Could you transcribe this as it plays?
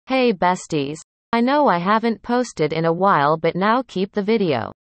Hey besties. I know I haven't posted in a while, but now keep the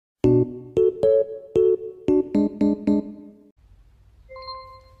video.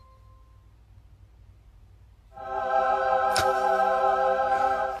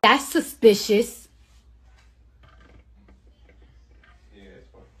 That's suspicious.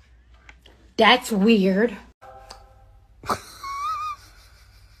 That's weird.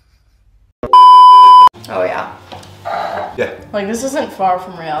 Oh yeah. Yeah. Like, this isn't far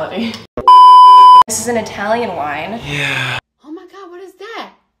from reality. This is an Italian wine. Yeah. Oh my god, what is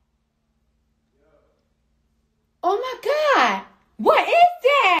that? Oh my god! What is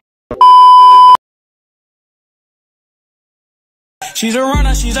that? She's a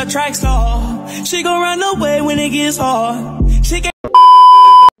runner, she's a track star. She gon' run away when it gets hard. She can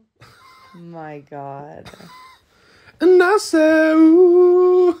My god. And I say,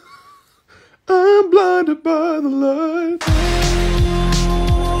 ooh, I'm blinded by the light.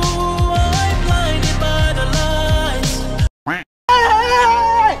 I'm blinded by the lights.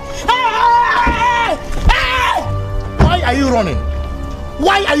 Why are you running?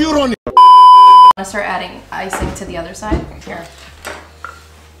 Why are you running? I'm gonna start adding icing to the other side. Here.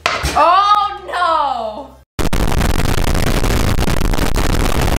 Oh no!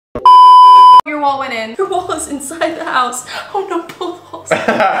 Your wall went in. Your wall is inside the house. Oh no, both walls.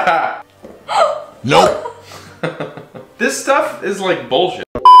 Nope. This stuff is like bullshit.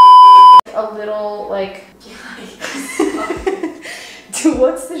 A little like. Dude,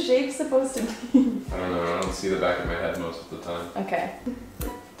 what's the shape supposed to be? I don't know, I don't see the back of my head most of the time. Okay.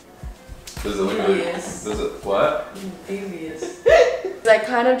 Does it look like, Devious. does it, what? Devious. I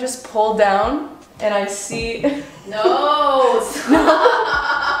kind of just pull down and I see. No!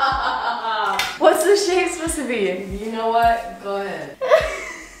 What's the shape supposed to be? You know what? Go ahead.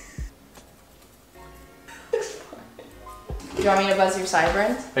 Do you want me to buzz your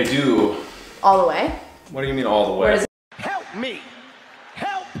sideburns? I do. All the way? What do you mean all the way? Where is it? Help me!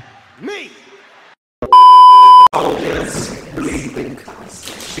 Help me! Oh, yes, bleeding.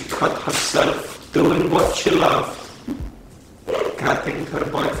 She cut herself doing what she loved, cutting her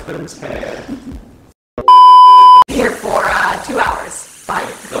boyfriend's hair.